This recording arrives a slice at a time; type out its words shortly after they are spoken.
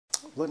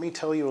let me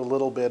tell you a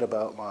little bit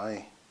about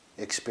my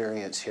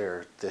experience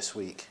here this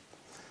week.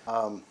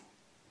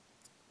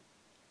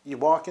 You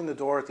walk in the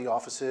door at the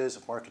offices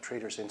of Market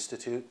Traders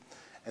Institute,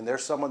 and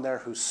there's someone there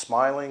who's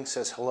smiling,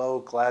 says hello,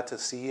 glad to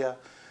see you,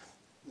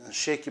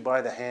 shake you by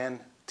the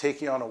hand,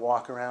 take you on a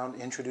walk around,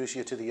 introduce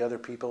you to the other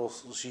people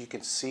so you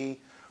can see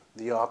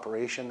the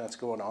operation that's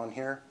going on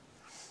here.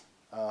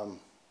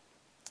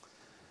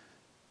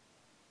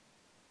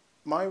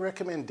 My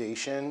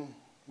recommendation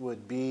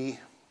would be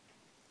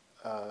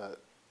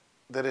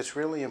that it's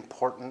really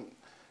important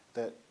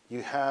that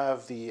you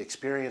have the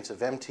experience of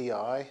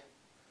MTI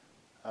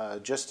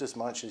just as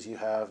much as you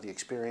have the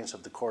experience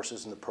of the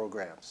courses and the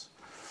programs.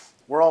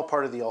 We're all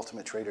part of the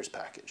Ultimate Traders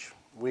package.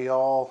 We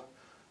all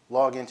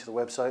log into the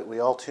website, we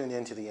all tune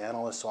into the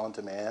Analysts on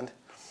Demand,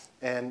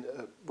 and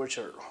which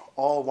are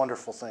all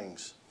wonderful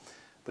things.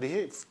 But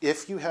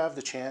if you have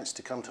the chance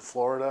to come to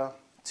Florida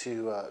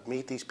to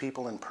meet these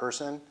people in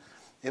person,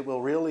 it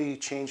will really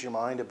change your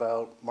mind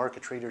about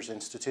Market Traders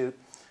Institute,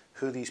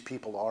 who these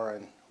people are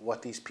and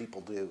what these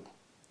people do.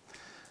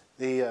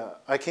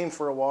 I came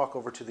for a walk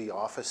over to the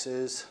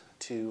offices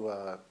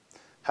to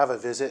have a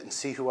visit and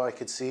see who I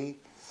could see.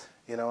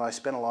 You know, I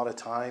spent a lot of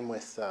time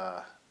with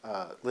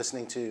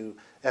listening to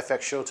FX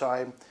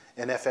Showtime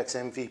and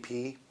FX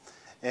MVP,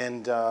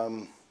 and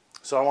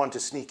so I wanted to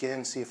sneak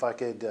in, see if I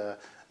could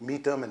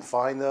meet them and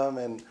find them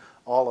and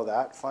all of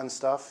that fun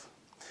stuff.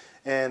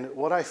 And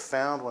what I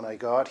found when I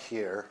got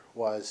here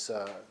was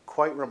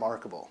quite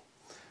remarkable.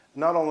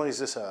 Not only is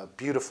this a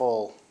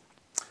beautiful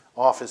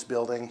office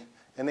building,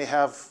 and they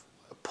have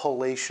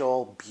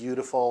palatial,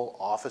 beautiful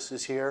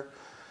offices here,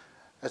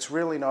 it's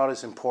really not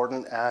as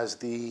important as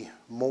the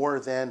more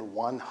than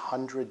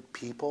 100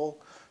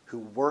 people who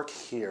work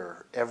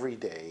here every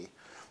day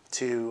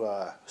to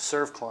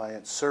serve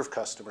clients, serve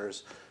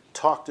customers,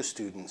 talk to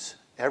students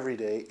every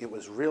day. It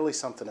was really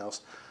something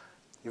else.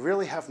 You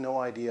really have no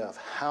idea of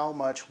how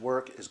much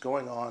work is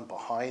going on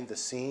behind the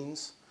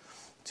scenes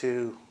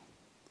to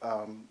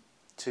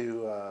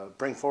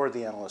bring forward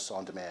the Analysts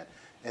on Demand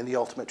and the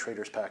Ultimate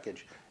Traders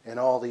package and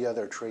all the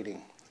other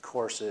trading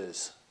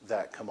courses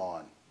that come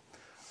on.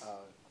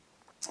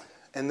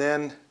 And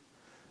then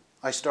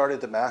I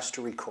started the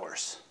Mastery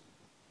course.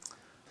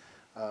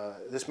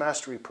 This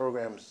Mastery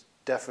program's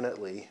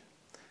definitely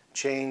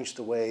changed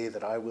the way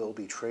that I will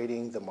be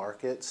trading the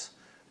markets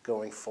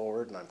going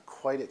forward, and I'm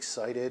quite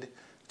excited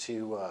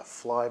to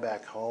fly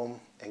back home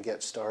and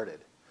get started.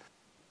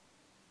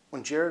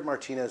 When Jared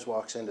Martinez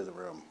walks into the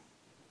room,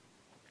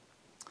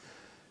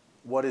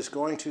 what is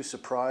going to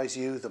surprise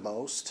you the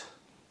most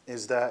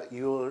is that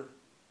you're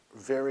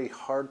very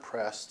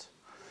hard-pressed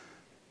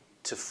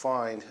to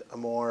find a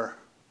more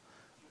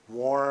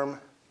warm,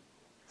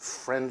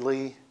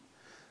 friendly,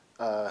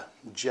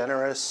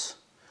 generous,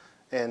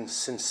 and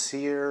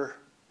sincere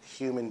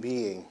human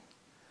being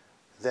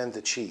than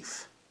the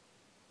chief.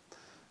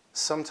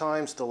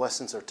 Sometimes the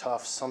lessons are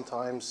tough,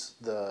 sometimes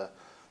the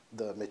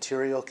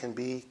material can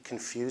be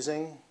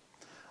confusing,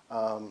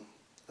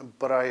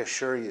 but I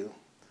assure you,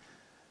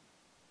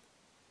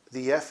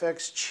 the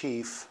FX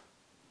chief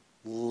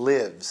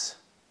lives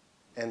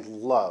and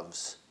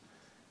loves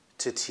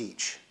to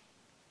teach.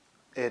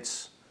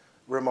 It's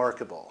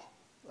remarkable.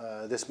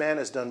 This man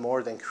has done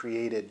more than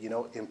created, you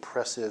know,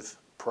 impressive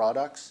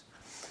products.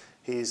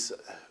 His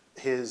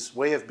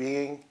way of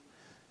being,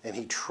 and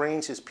he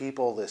trains his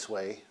people this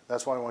way.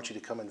 That's why I want you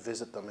to come and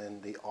visit them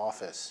in the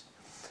office,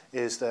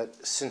 is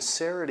that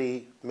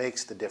sincerity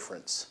makes the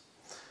difference.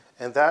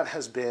 And that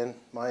has been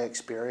my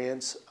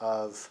experience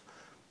of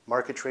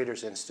Market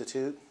Traders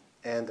Institute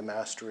and the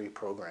Mastery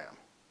program.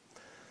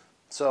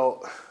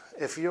 So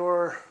if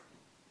you're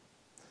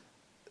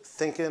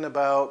thinking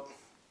about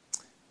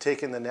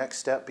taking the next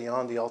step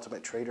beyond the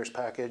Ultimate Traders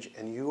package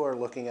and you are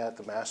looking at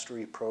the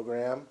Mastery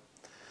program,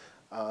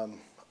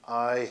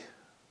 I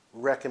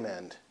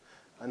recommend,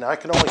 and I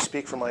can only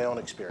speak from my own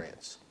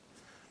experience.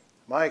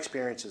 My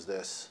experience is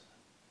this: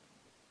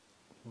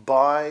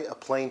 buy a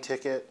plane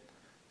ticket,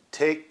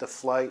 take the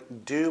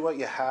flight, do what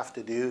you have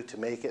to do to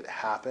make it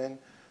happen,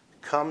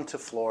 come to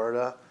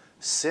Florida,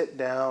 sit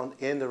down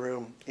in the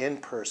room in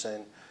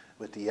person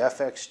with the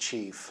FX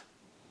chief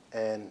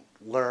and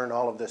learn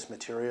all of this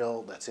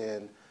material that's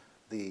in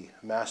the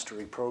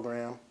Mastery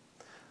program.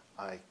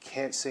 I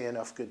can't say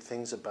enough good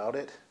things about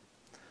it.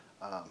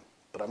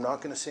 But I'm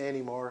not going to say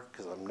any more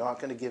because I'm not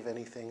going to give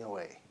anything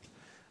away.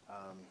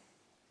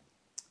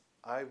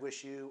 I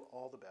wish you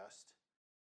all the best.